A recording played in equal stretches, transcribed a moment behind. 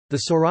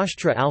The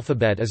Saurashtra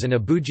alphabet is an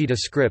Abugida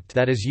script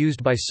that is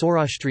used by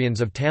Saurashtrians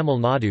of Tamil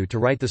Nadu to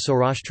write the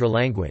Saurashtra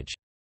language.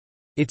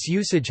 Its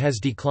usage has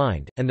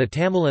declined, and the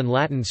Tamil and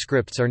Latin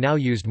scripts are now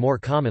used more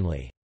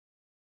commonly.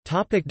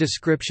 Topic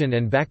description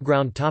and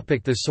background.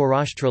 Topic The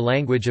Saurashtra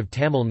language of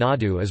Tamil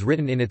Nadu is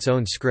written in its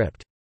own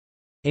script.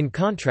 In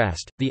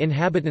contrast, the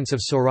inhabitants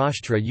of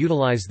Saurashtra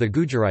utilize the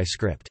Gujarati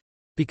script.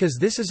 Because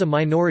this is a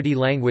minority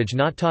language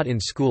not taught in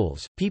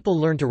schools, people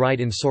learn to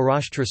write in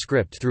Saurashtra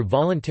script through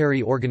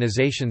voluntary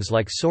organizations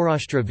like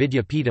Saurashtra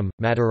Vidya Peetham,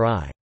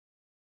 Madurai.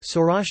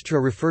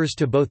 Saurashtra refers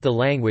to both the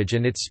language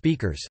and its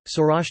speakers.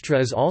 Saurashtra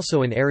is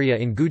also an area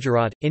in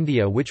Gujarat,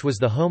 India which was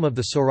the home of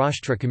the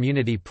Saurashtra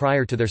community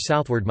prior to their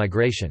southward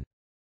migration.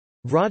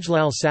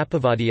 Vrajlal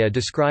Sapavadia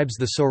describes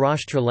the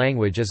Saurashtra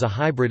language as a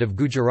hybrid of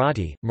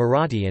Gujarati,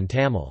 Marathi and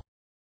Tamil.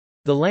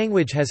 The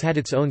language has had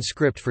its own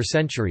script for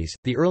centuries,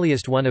 the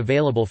earliest one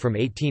available from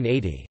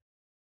 1880.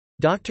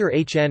 Dr.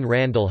 H. N.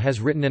 Randall has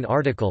written an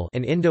article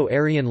An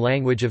Indo-Aryan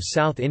Language of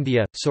South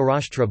India,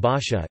 Saurashtra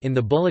Bhasha in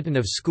the Bulletin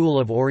of School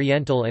of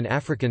Oriental and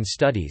African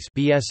Studies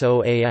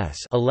BSOAS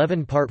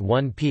 11 Part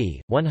 1 p.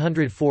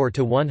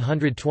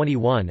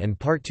 104–121 and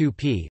Part 2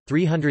 p.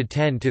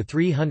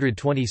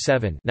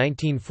 310–327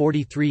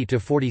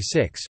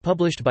 1943–46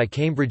 published by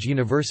Cambridge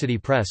University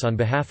Press on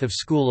behalf of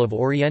School of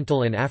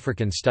Oriental and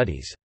African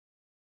Studies.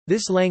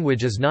 This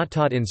language is not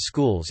taught in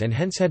schools and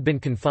hence had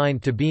been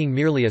confined to being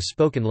merely a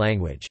spoken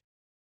language.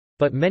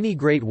 But many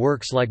great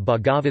works like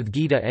Bhagavad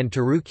Gita and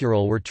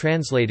Tirukural were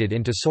translated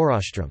into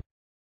Saurashtram.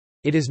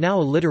 It is now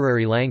a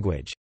literary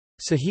language.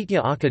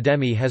 Sahitya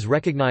Akademi has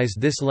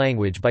recognized this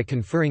language by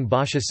conferring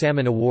Bhasha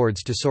Samman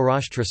awards to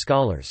Saurashtra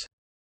scholars.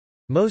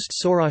 Most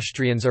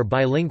Saurashtrians are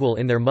bilingual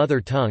in their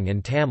mother tongue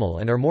and Tamil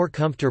and are more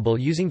comfortable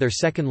using their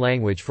second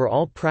language for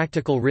all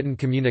practical written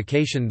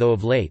communication, though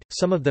of late,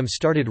 some of them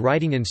started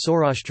writing in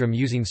Saurashtram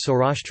using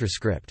Saurashtra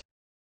script.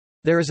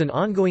 There is an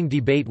ongoing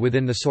debate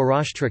within the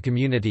Saurashtra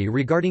community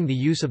regarding the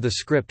use of the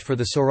script for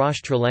the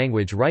Saurashtra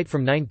language right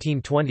from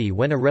 1920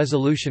 when a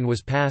resolution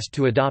was passed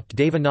to adopt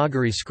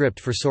Devanagari script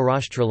for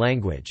Saurashtra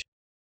language.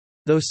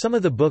 Though some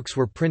of the books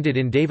were printed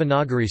in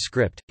Devanagari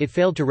script, it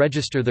failed to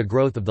register the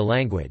growth of the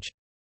language.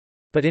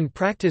 But in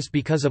practice,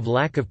 because of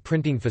lack of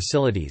printing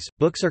facilities,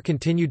 books are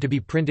continued to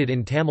be printed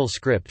in Tamil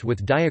script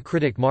with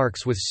diacritic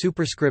marks with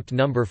superscript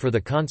number for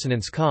the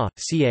consonants ka,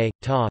 ca,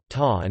 ta,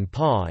 ta and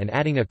pa and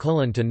adding a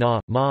colon to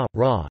na, ma,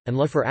 ra, and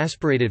la for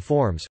aspirated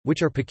forms,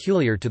 which are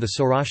peculiar to the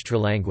Saurashtra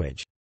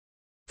language.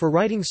 For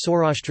writing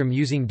Saurashtram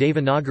using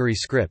Devanagari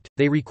script,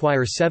 they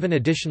require 7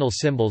 additional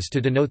symbols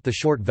to denote the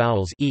short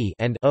vowels e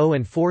and o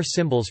and 4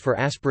 symbols for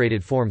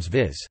aspirated forms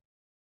viz.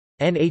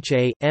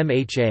 Nha,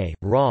 mha,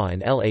 ra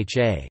and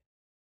lha.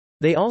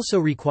 They also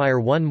require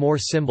one more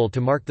symbol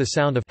to mark the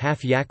sound of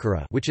half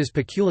yakara, which is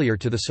peculiar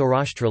to the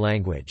Saurashtra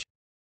language.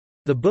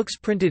 The books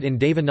printed in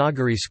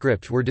Devanagari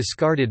script were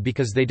discarded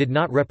because they did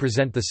not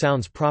represent the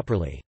sounds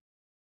properly.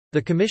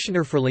 The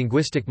Commissioner for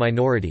Linguistic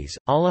Minorities,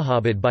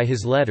 Allahabad by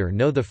his letter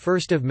No. 1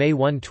 May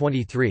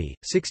 123,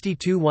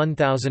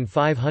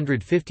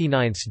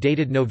 62-1559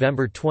 dated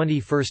November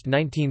 21,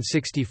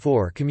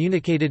 1964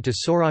 communicated to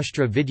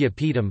Saurashtra Vidya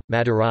Peetham,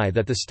 Madurai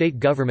that the state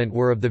government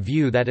were of the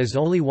view that as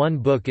only one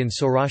book in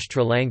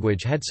Saurashtra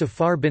language had so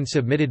far been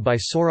submitted by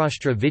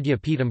Saurashtra Vidya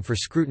Peetham for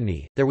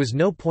scrutiny, there was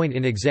no point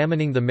in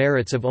examining the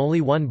merits of only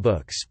one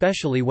book,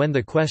 especially when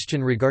the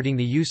question regarding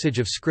the usage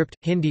of script,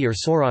 Hindi or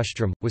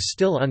Saurashtram, was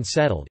still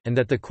unsettled, and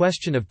that the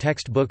question of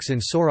textbooks in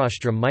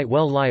Saurashtram might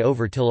well lie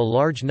over till a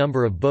large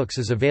number of books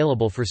is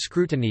available for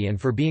scrutiny and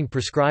for being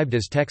prescribed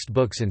as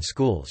textbooks in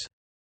schools.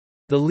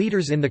 The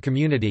leaders in the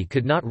community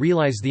could not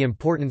realize the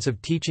importance of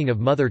teaching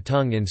of mother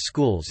tongue in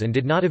schools and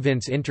did not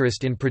evince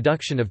interest in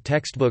production of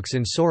textbooks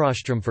in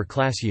Saurashtram for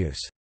class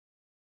use.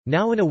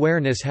 Now an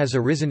awareness has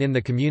arisen in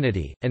the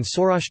community, and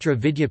Saurashtra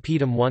Vidya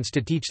Peetham wants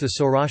to teach the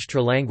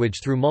Saurashtra language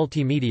through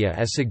multimedia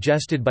as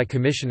suggested by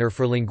Commissioner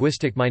for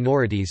Linguistic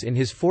Minorities in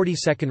his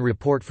 42nd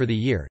report for the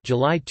year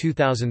July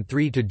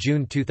 2003 to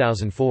June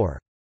 2004.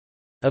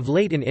 Of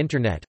late in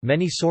Internet,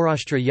 many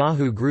Saurashtra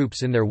Yahoo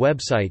groups in their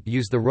website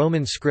use the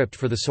Roman script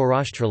for the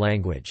Saurashtra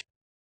language.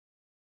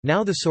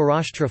 Now the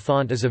Saurashtra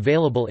font is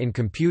available in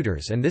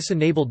computers, and this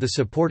enabled the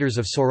supporters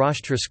of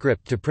Saurashtra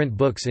script to print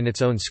books in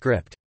its own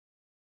script.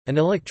 An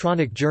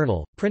electronic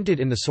journal, printed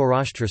in the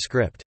Saurashtra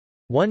script.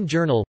 One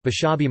journal,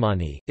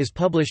 Bashabhimani, is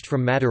published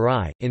from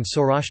Madurai, in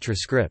Saurashtra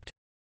script.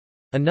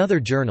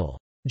 Another journal,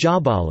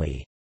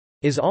 Jabali,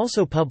 is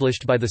also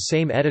published by the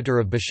same editor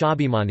of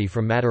Bashabhimani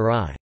from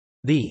Madurai.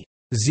 The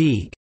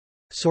Zeeg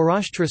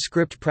Saurashtra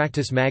script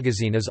practice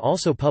magazine is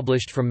also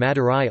published from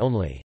Madurai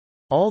only.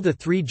 All the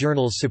 3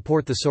 journals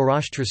support the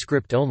Saurashtra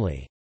script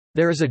only.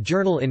 There is a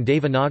journal in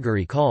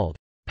Devanagari called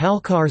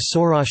Palkar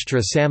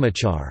Saurashtra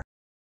Samachar.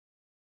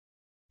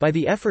 By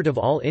the effort of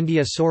All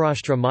India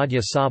Saurashtra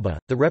Madhya Sabha,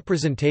 the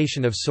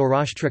representation of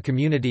Saurashtra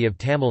community of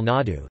Tamil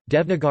Nadu,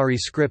 Devanagari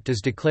script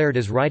is declared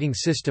as writing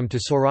system to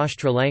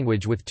Saurashtra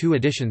language with 2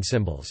 addition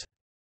symbols.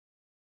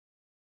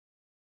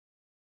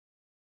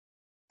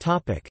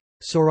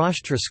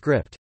 Saurashtra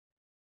script.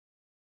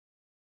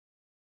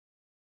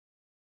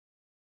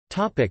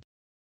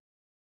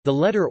 The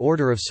letter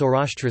order of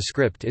Saurashtra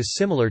script is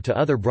similar to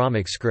other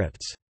Brahmic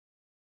scripts.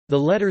 The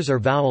letters are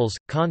vowels,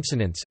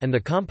 consonants, and the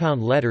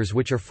compound letters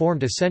which are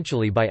formed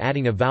essentially by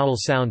adding a vowel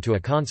sound to a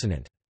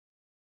consonant.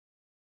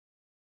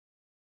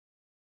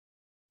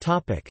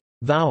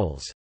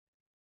 Vowels.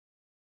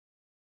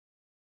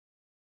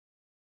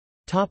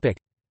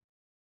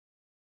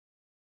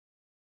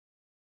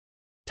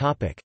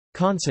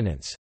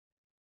 Consonants.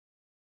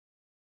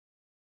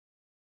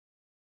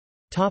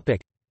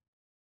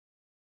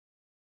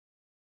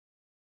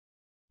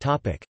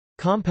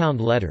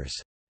 Compound letters.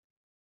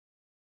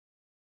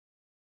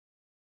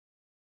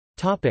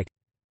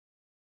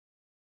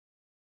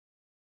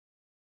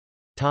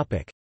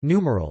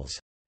 Numerals.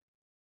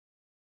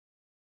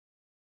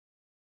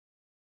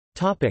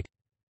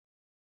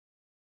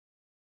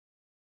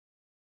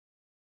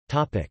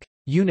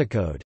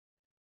 Unicode.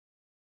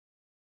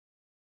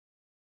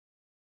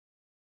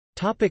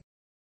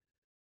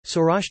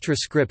 Saurashtra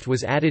script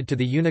was added to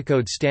the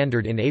Unicode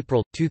standard in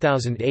April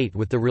 2008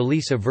 with the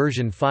release of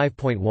version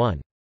 5.1.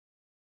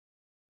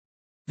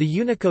 The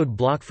Unicode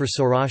block for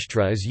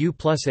Saurashtra is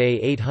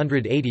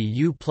U+A880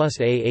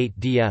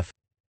 U+A8DF.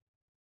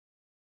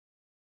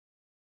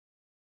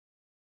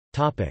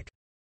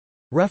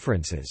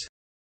 References.